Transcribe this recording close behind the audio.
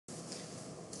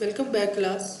Welcome back,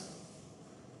 class.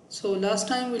 So last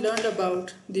time we learned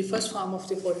about the first form of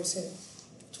the Fourier series,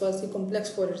 which was the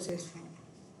complex Fourier series form.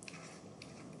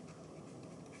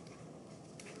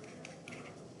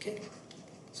 Okay,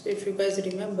 so if you guys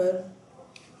remember,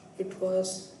 it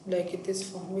was like in this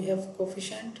form. We have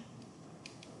coefficient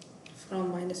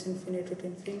from minus infinity to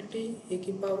infinity, a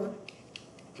ki power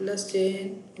plus j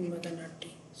n omega naught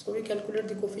t. So we calculate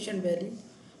the coefficient value,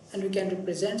 and we can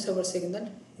represent our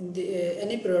signal in the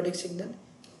any periodic signal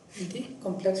in the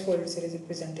complex Fourier series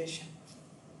representation.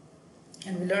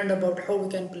 And we learned about how we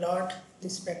can plot the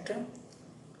spectrum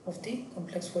of the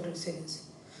complex Fourier series.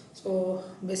 So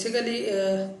basically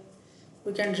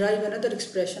we can derive another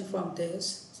expression from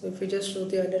this. So if we just show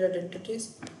the other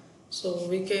identities, so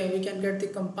we can get the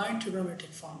combined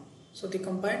trigonometric form. So the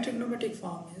combined trigonometric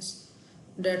form is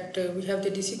that we have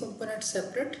the DC component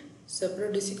separate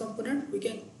DC component, we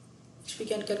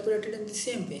can calculate it in the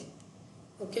same way.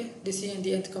 Okay, DC and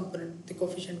the nth component, the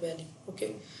coefficient value.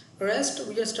 Okay, rest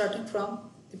we are starting from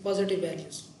the positive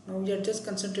values. Now we are just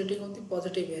concentrating on the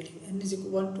positive value, n is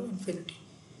equal to infinity.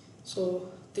 So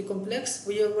the complex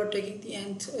we were taking the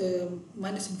nth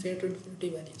minus infinity to infinity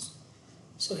values.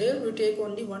 So here we take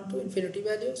only 1 to infinity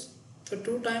values. So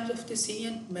 2 times of the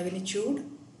Cn magnitude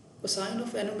cosine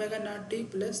of n omega naught t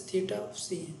plus theta of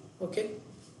Cn. Okay,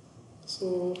 so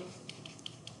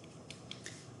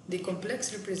the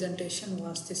complex representation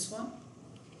was this one,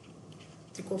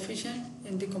 the coefficient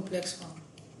in the complex form.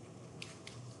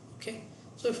 Okay,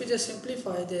 so if we just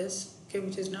simplify this, okay,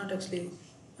 which is not actually,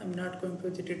 I'm not going to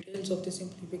the details of the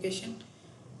simplification.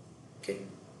 Okay,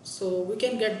 so we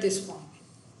can get this form.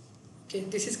 Okay,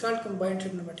 this is called combined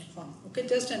trigonometric form. Okay,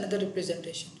 just another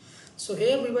representation. So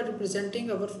here we were representing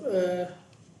our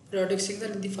periodic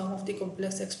signal in the form of the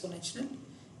complex exponential.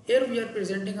 Here we are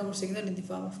presenting our signal in the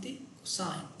form of the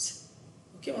cosines.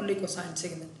 Okay, only cosine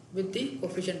signal with the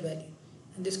coefficient value,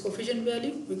 and this coefficient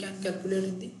value we can calculate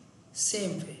in the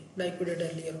same way like we did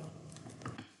earlier on.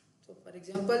 So for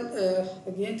example,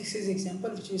 again this is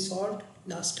example which we solved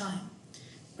last time,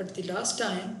 but the last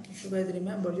time, if you guys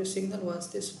remember, your signal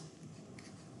was this one.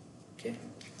 Okay,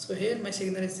 so here my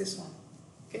signal is this one.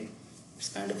 Okay, it's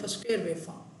kind of a square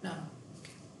waveform now.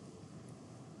 Okay,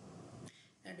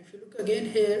 and if you look again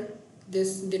here,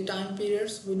 the time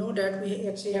periods, we know that we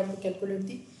actually have to calculate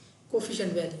the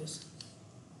coefficient values.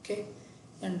 Okay,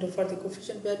 and for the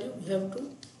coefficient value we have to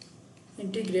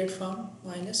integrate from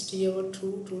minus t over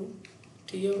 2 to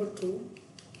t over 2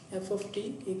 f of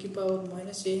t e ki power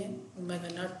minus a n omega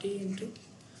naught t into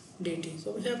dt.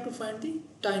 So we have to find the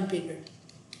time period.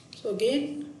 So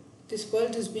again this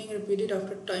pulse is being repeated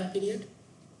after time period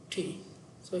t.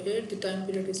 So here the time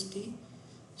period is t.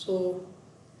 So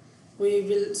we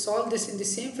will solve this in the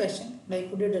same fashion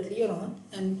like we did earlier on,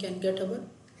 and can get our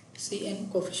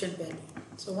Cn coefficient value.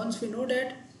 So once we know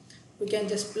that, we can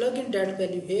just plug in that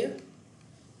value here,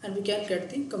 and we can get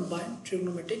the combined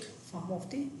trigonometric form of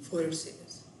the Fourier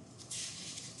series.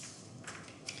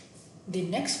 The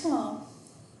next form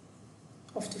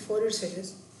of the Fourier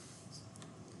series,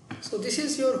 so this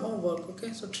is your homework.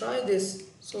 Okay, so try this.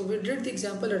 So we did the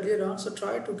example earlier on, so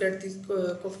try to get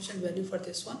the coefficient value for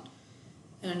this one,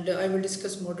 and I will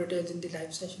discuss more details in the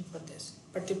live session for this,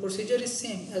 but the procedure is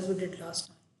same as we did last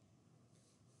time.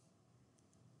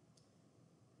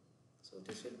 So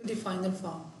this will be the final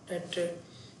form, that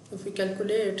if we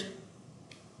calculate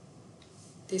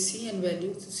the Cn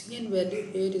value, the Cn value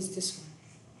here is this one.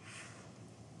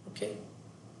 Okay,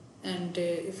 and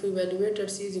if we evaluate at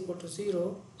c is equal to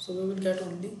 0, so we will get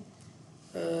only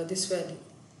this value.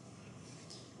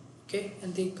 Okay,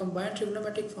 and the combined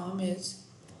trigonometric form is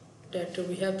that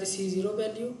we have the C0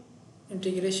 value,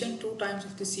 integration 2 times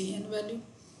of the Cn value,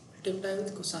 multiply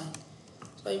with cosine.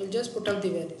 So I will just put up the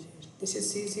values here. This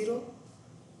is C0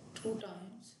 2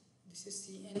 times, this is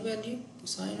Cn value,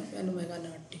 cosine of n omega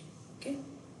naught t. Okay,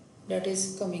 that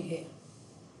is coming here.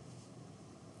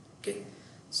 Okay,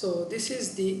 so this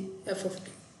is the f of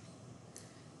t,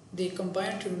 the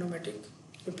combined trigonometric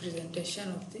representation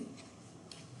of the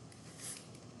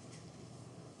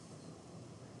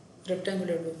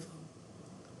rectangular waveform.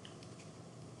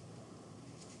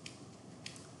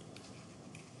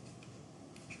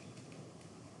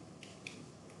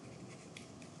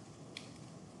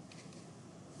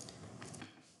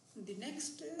 The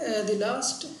next, the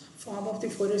last form of the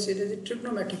Fourier series is the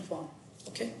trigonometric form.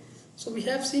 Okay, so we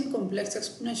have seen complex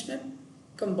exponential,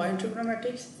 combined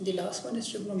trigonometric, the last one is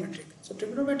trigonometric. So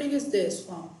trigonometric is this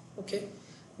form. Okay,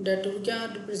 that we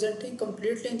can representing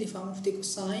completely in the form of the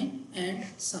cosine and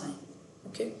sine.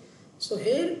 Okay, so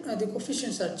here the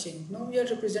coefficients are changed. Now we are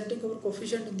representing our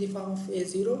coefficient in the form of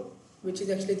a0, which is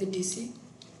actually the DC,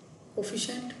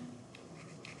 coefficient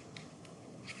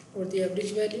or the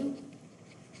average value,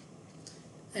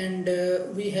 and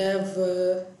we have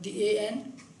the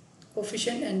an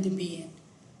coefficient and the bn.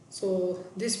 So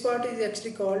this part is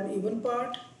actually called even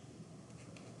part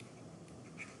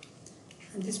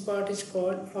and this part is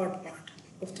called odd part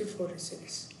of the Fourier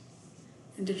series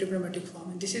in the trigonometric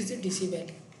form, and this is the DC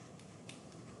value.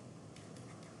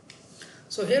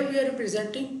 So here we are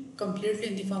representing completely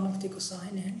in the form of the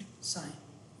cosine and sine.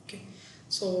 Okay.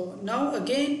 So now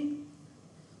again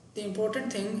the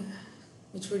important thing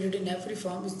which we did in every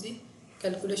form is the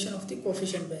calculation of the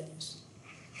coefficient values.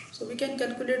 So we can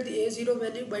calculate the a0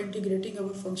 value by integrating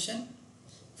our function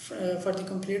for the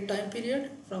complete time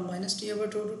period from minus t over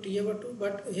 2 to t over 2,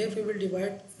 but here we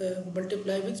will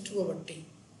multiply with 2 over t.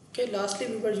 Okay, lastly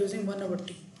we were using 1 over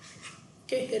t.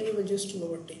 Okay, here we will use 2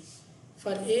 over t.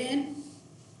 For an,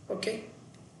 okay,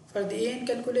 for the an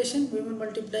calculation we will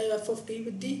multiply f of t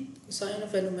with the cosine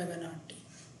of L omega naught t.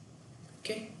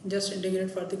 Okay, just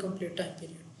integrate for the complete time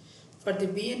period. For the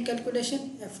bn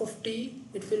calculation, f of t,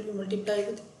 it will be multiplied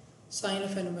with sine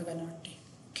of N omega naught t.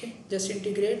 Okay, just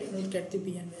integrate and we'll get the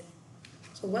bn value.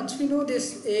 So once we know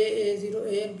this a0,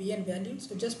 a and bn value,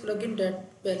 so just plug in that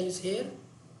values here.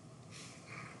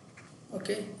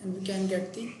 Okay, and we can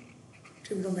get the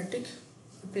trigonometric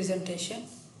representation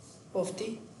of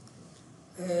the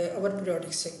our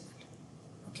periodic segment.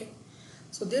 Okay,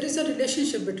 so there is a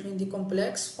relationship between the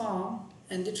complex form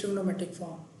and the trigonometric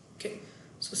form. Okay,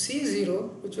 so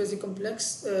C0, which was the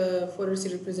complex Fourier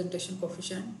series representation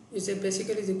coefficient, is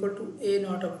basically is equal to a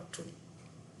naught over 2.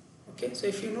 Okay, so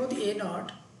if you know the a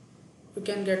naught, you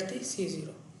can get the C0.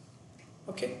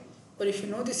 Okay, or if you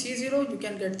know the C0, you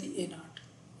can get the a naught.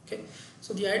 Okay,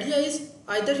 so the idea is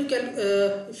either you can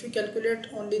if you calculate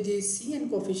only the Cn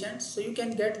coefficients, so you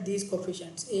can get these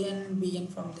coefficients an and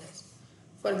bn from this.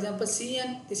 For example,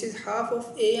 Cn, this is half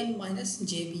of an minus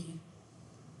jbn.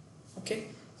 Okay,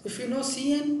 so if you know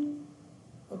Cn,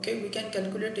 okay, we can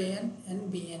calculate an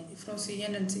and bn. If you know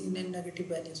Cn and Cn negative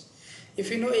values, if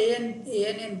you know an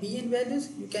and bn values,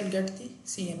 you can get the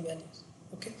Cn values.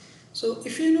 Okay, so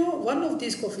if you know one of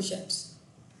these coefficients,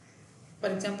 for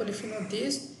example, if you know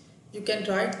this, you can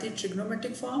write the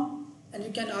trigonometric form and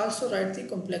you can also write the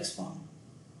complex form.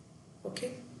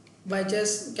 Okay, by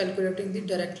just calculating the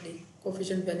directly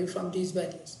coefficient value from these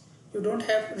values. You don't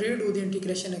have redo the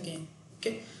integration again.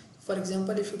 Okay, for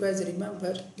example, if you guys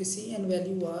remember, the Cn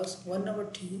value was 1 over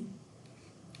t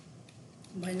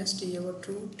minus t over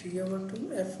 2 t over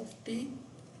 2 f of t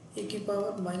e to the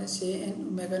power minus a n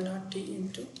omega naught t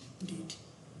into dt.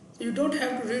 So you don't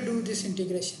have to redo this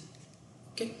integration.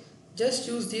 Okay, just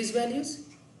use these values.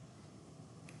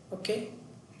 Okay,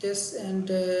 this and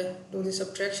do the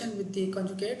subtraction with the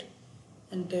conjugate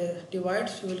and divide,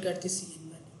 you will get the Cn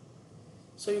value.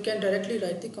 So you can directly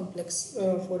write the complex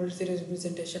Fourier series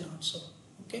representation also.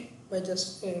 Okay, by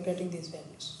just getting these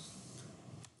values.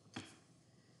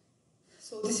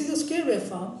 So this is a square wave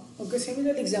form. Okay,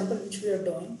 similar example which we are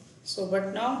doing. So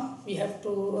but now we have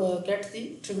to get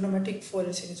the trigonometric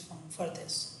Fourier series form for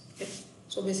this. Okay,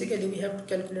 so basically we have to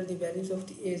calculate the values of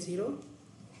the a0,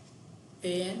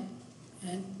 an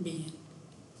and bn.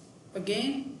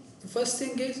 Again, the first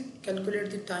thing is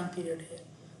calculate the time period here.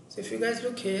 So if you guys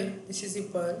look here, this is the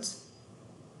pulse.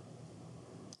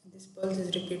 This pulse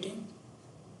is repeating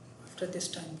after this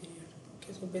time period.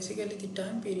 Okay, so basically the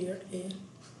time period here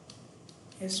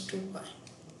is 2 pi.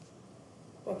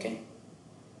 Okay,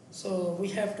 so we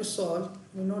have to solve.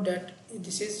 You know that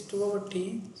this is 2 over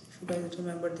t. If you guys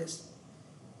remember this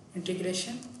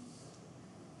integration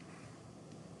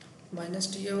minus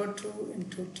t over 2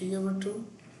 into t over 2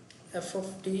 f of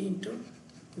t into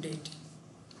dt.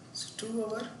 So 2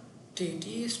 over t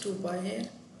is 2 pi here.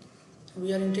 So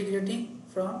we are integrating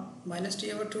from minus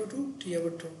t over 2 to t over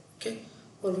 2. Okay,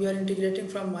 or we are integrating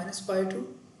from minus pi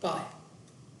to pi.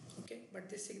 Okay, but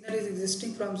this signal is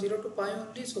existing from 0 to pi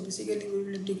only. So basically we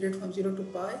will integrate from 0 to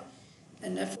pi,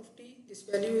 and f of t, this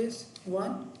value is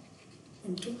 1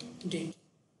 into dt. Okay,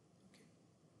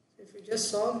 so if we just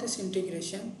solve this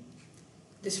integration,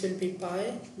 this will be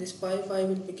pi, this pi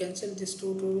will be cancelled, this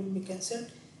 2 will be cancelled,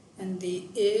 and the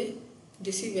a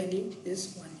DC value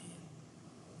is 1 here.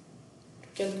 To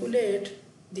calculate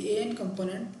the an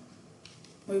component,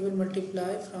 we will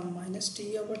multiply from minus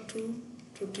t over 2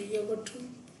 to t over 2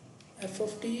 f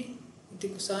of t with the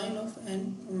cosine of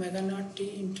n omega naught t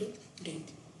into dt.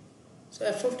 So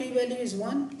f of t value is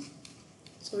 1,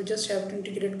 so we just have to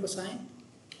integrate cosine.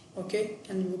 Okay,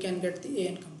 and we can get the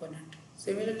an component.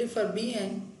 Similarly for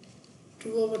bn,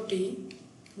 2 over t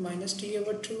minus t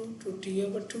over 2 to t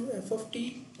over 2 f of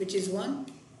t, which is 1,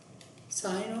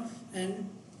 sine of n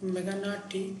omega naught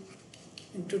t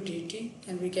into dt,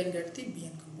 and we can get the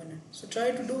Bn component. So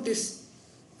try to do this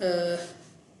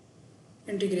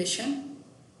integration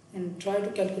and try to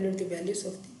calculate the values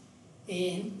of the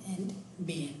An and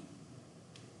Bn.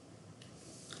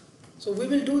 So we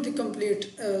will do the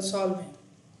complete solving,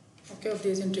 okay, of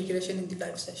this integration in the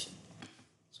live session.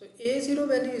 So A0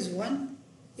 value is 1,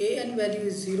 An value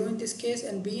is 0 in this case,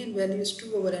 and Bn value is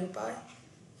 2 over n pi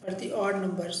for the odd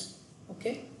numbers,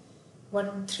 okay,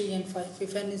 1, 3 and 5.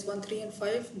 If n is 1, 3 and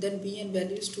 5, then Bn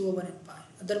value is 2 over n pi,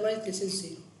 otherwise this is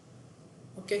 0,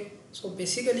 okay. So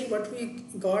basically what we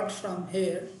got from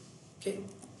here, okay,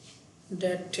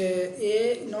 that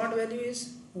A naught value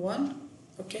is 1,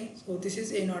 okay, so this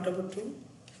is A naught over 2,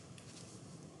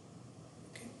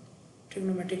 okay,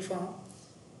 trigonometric form,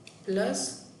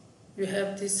 plus you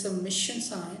have this summation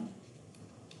sign,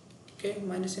 okay,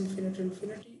 minus infinity to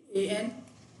infinity, An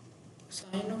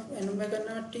sine of n omega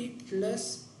naught t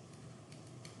plus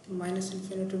minus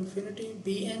infinity to infinity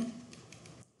Bn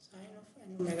sine of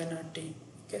n omega naught t.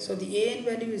 Okay, so the An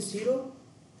value is 0,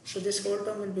 so this whole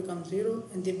term will become 0,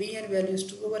 and the Bn value is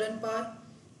 2 over n pi.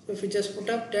 So if we just put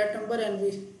up that number and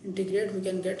we integrate, we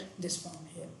can get this form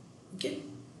here. Okay,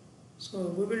 so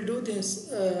we will do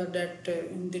this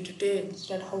in the details,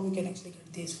 that how we can actually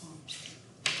get these forms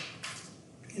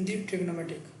in the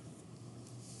trigonometric.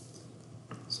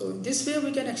 So this way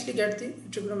we can actually get the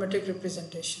trigonometric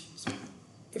representation. So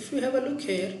if we have a look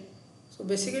here, so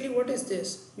basically what is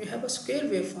this? You have a square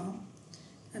waveform,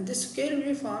 and this square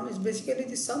waveform is basically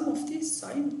the sum of the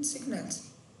sine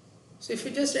signals. So if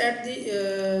you just add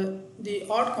the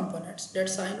odd components,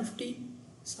 that's sine of t,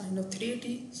 sine of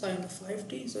 3t, sine of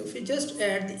 5t. So if you just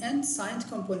add the n sine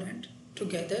component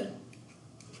together,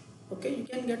 okay, you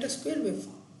can get a square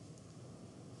waveform.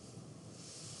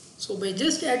 So by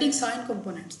just adding sine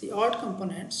components, the odd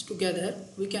components together,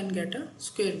 we can get a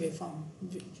square waveform.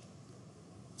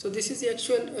 So this is the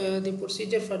actual the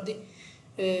procedure for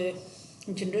the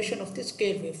generation of the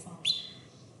square waveforms.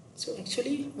 So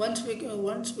actually once we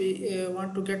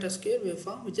want to get a square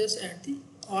waveform, we just add the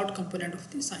odd component of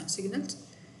the sine signals,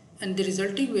 and the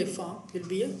resulting waveform will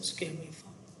be a square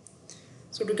waveform.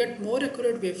 So to get more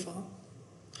accurate waveform,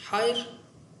 higher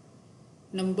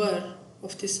number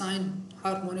of the sine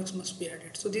harmonics must be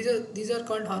added. So these are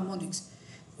called harmonics.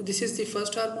 So this is the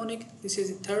first harmonic, this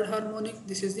is the third harmonic,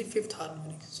 this is the fifth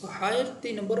harmonic. So higher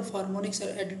the number of harmonics are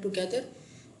added together,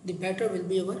 the better will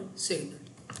be our signal.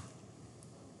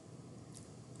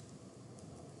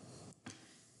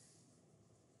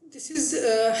 This is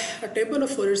a table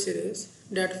of Fourier series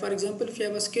that, for example, if you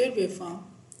have a square waveform,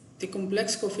 the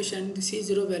complex coefficient, the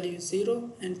C0 value is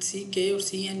 0, and Ck or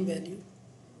Cn value,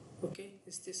 okay,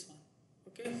 is this one,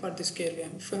 okay, for the square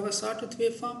wave. If you have a sawtooth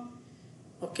waveform,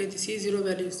 okay, the C0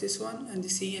 value is this one, and the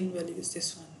Cn value is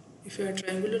this one. If you have a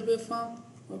triangular waveform,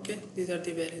 okay, these are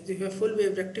the values. If you have full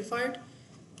wave rectified,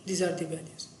 these are the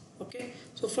values, okay.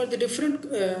 So for the different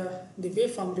the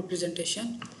waveform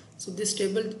representation, so this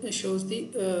table shows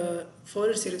the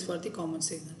Fourier series for the common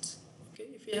signals. Okay,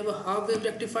 if you have a half wave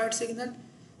rectified signal,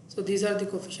 so these are the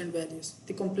coefficient values,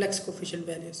 the complex coefficient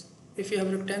values. If you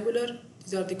have rectangular,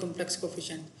 these are the complex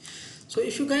coefficient. So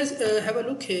if you guys have a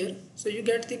look here, so you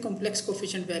get the complex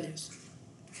coefficient values.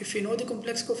 If you know the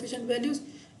complex coefficient values,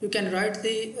 you can write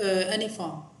the any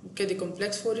form. Okay, the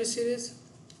complex Fourier series.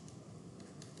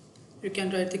 You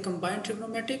can write the combined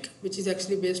trigonometric, which is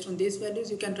actually based on these values.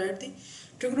 You can write the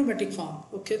trigonometric form.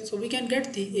 Okay, so we can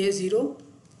get the A0,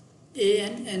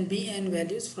 An and Bn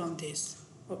values from this.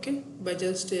 Okay, by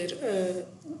just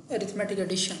arithmetic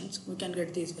additions, we can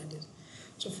get these values.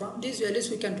 So from these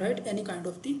values, we can write any kind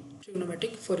of the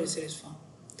trigonometric Fourier series form.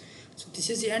 So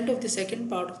this is the end of the second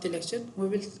part of the lecture. We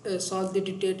will solve the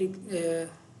detailed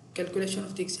calculation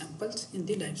of the examples in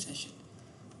the live session.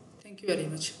 Thank you very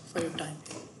much for your time.